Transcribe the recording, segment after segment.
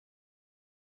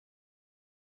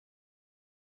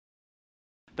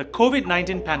The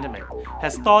COVID-19 pandemic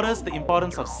has taught us the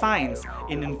importance of science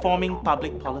in informing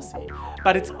public policy,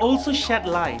 but it's also shed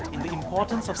light in the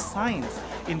importance of science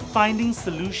in finding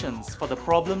solutions for the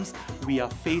problems we are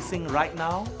facing right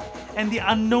now and the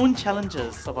unknown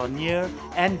challenges of our near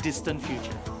and distant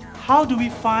future. How do we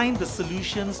find the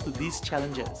solutions to these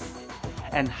challenges?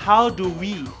 And how do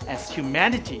we, as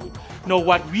humanity, know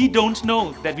what we don't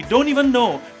know, that we don't even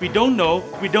know, we don't know,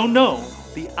 we don't know?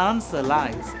 The answer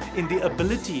lies in the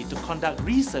ability to conduct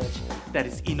research that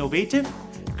is innovative,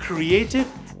 creative,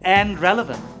 and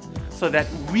relevant, so that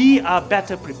we are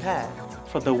better prepared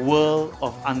for the world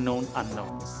of unknown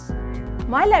unknowns.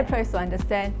 My lab tries to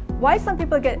understand why some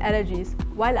people get allergies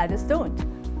while others don't.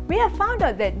 We have found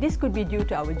out that this could be due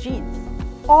to our genes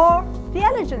or the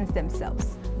allergens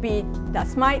themselves, be it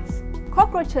dust mites,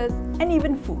 cockroaches, and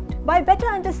even food. By better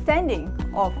understanding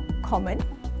of common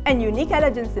and unique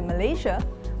allergens in Malaysia,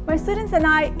 my students and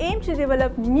I aim to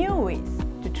develop new ways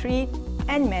to treat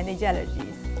and manage allergies.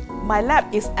 My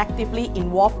lab is actively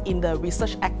involved in the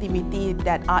research activities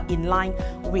that are in line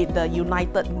with the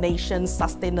United Nations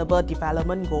Sustainable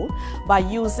Development Goal by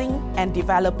using and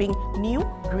developing new,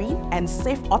 green and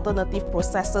safe alternative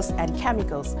processes and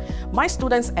chemicals. My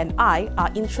students and I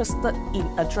are interested in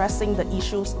addressing the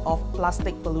issues of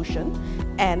plastic pollution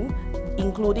and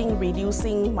including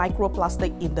reducing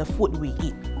microplastic in the food we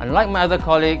eat. Unlike my other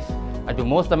colleagues, I do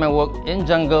most of my work in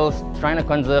jungles trying to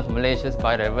conserve Malaysia's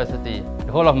biodiversity.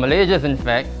 The whole of Malaysia is in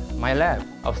fact my lab.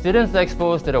 Our students are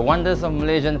exposed to the wonders of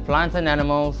Malaysian plants and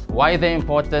animals, why they're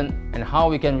important, and how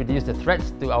we can reduce the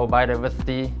threats to our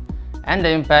biodiversity and the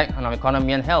impact on our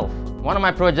economy and health. One of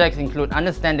my projects include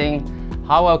understanding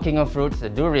how our king of fruits, the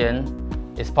durian,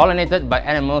 is pollinated by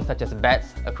animals such as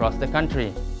bats across the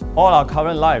country. All our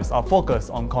current lives are focused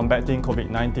on combating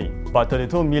COVID-19, but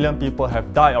 32 million people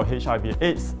have died of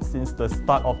HIV/AIDS since the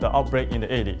start of the outbreak in the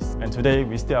 80s, and today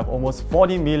we still have almost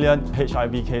 40 million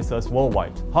HIV cases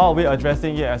worldwide. How are we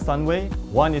addressing it at Sunway?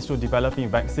 One is through developing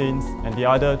vaccines, and the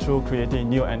other through creating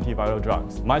new antiviral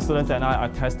drugs. My students and I are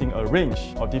testing a range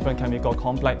of different chemical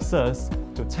complexes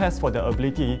to test for the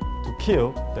ability to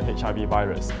kill the HIV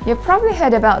virus. You've probably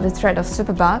heard about the threat of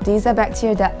superbugs. These are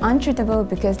bacteria that are untreatable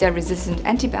because they're resistant to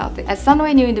antibiotics. At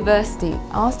Sunway University,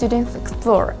 our students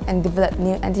explore and develop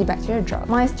new antibacterial drugs.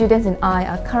 My students and I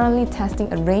are currently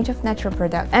testing a range of natural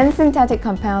products and synthetic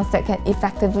compounds that can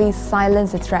effectively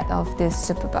silence the threat of these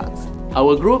superbugs.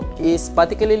 Our group is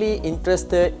particularly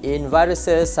interested in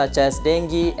viruses such as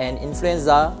dengue and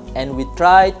influenza, and we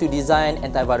try to design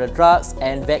antiviral drugs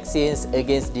and vaccines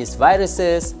against these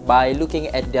viruses by looking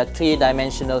at their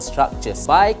three-dimensional structures.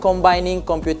 By combining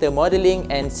computer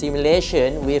modeling and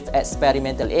simulation with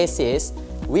experimental assays,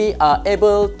 we are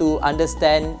able to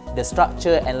understand the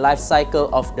structure and life cycle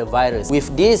of the virus.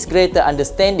 With this greater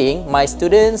understanding, my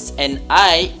students and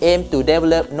I aim to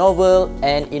develop novel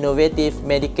and innovative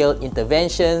medical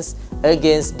interventions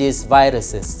against these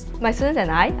viruses. My students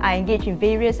and I are engaged in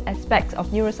various aspects of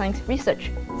neuroscience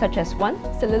research, such as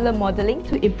 1. Cellular modeling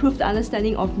to improve the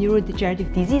understanding of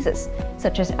neurodegenerative diseases,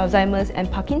 such as Alzheimer's and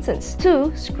Parkinson's.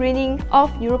 2. Screening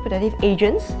of neuroprotective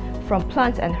agents from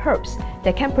plants and herbs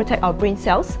that can protect our brain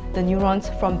cells, the neurons,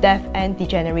 from death and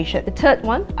degeneration. The 3rd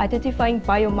one, identifying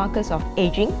biomarkers of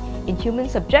aging in human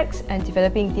subjects and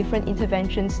developing different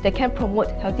interventions that can promote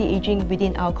healthy aging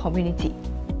within our community.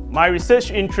 My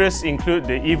research interests include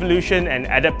the evolution and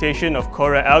adaptation of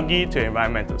coral algae to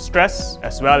environmental stress,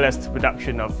 as well as the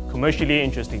production of commercially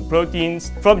interesting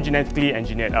proteins from genetically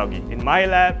engineered algae. In my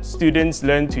lab, students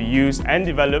learn to use and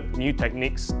develop new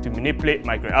techniques to manipulate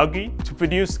microalgae to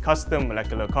produce custom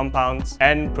molecular compounds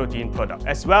and protein products,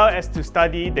 as well as to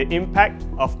study the impact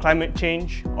of climate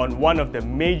change on one of the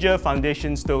major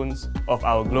foundation stones of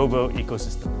our global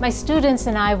ecosystem. My students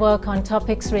and I work on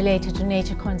topics related to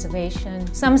nature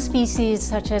conservation. Some species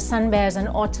such as sun bears and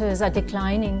otters are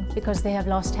declining because they have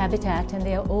lost habitat and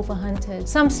they are overhunted.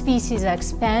 Some species are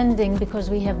expanding because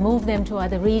we have moved them to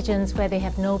other regions where they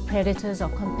have no predators or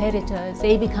competitors.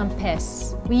 They become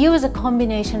pests. We use a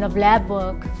combination of lab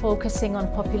work focusing on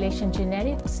population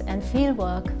genetics and field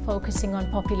work focusing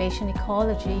on population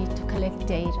ecology to collect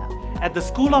data. At the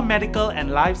School of Medical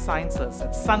and Life Sciences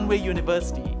at Sunway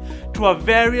University, through our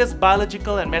various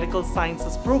biological and medical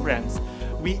sciences programs,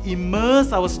 we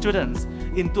immerse our students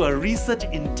into a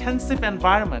research-intensive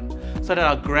environment so that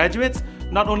our graduates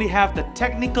not only have the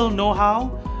technical know-how,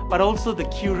 but also the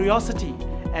curiosity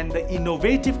and the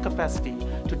innovative capacity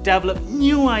to develop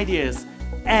new ideas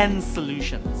and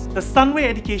solutions. The Sunway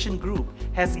Education Group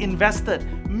has invested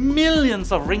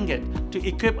millions of ringgit to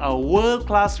equip our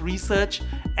world-class research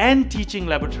and teaching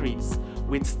laboratories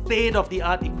with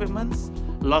state-of-the-art equipments,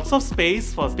 lots of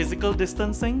space for physical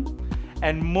distancing,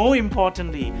 and more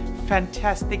importantly,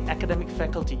 fantastic academic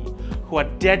faculty who are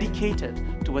dedicated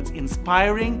towards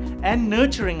inspiring and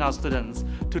nurturing our students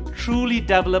to truly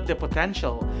develop their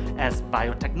potential as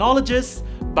biotechnologists,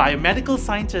 biomedical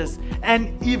scientists,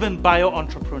 and even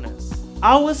bio-entrepreneurs.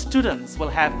 Our students will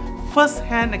have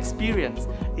first-hand experience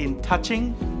in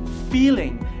touching,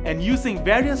 feeling, and using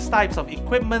various types of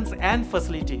equipments and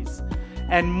facilities.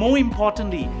 And more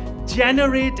importantly,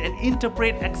 generate and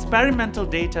interpret experimental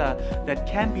data that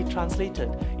can be translated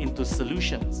into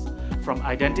solutions, from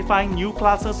identifying new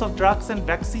classes of drugs and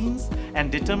vaccines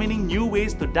and determining new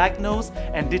ways to diagnose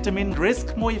and determine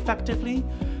risk more effectively,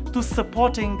 to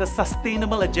supporting the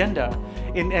sustainable agenda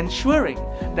in ensuring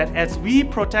that as we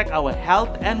protect our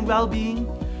health and well-being,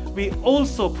 we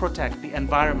also protect the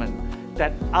environment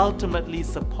that ultimately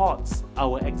supports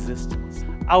our existence.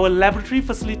 Our laboratory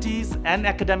facilities and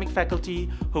academic faculty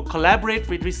who collaborate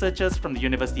with researchers from the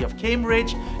University of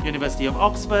Cambridge, University of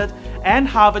Oxford, and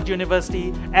Harvard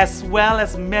University, as well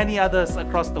as many others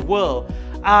across the world,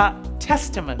 are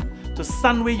testament to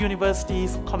Sunway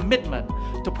University's commitment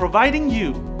to providing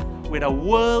you with a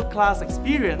world-class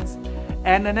experience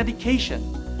and an education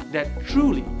that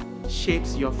truly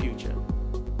shapes your future.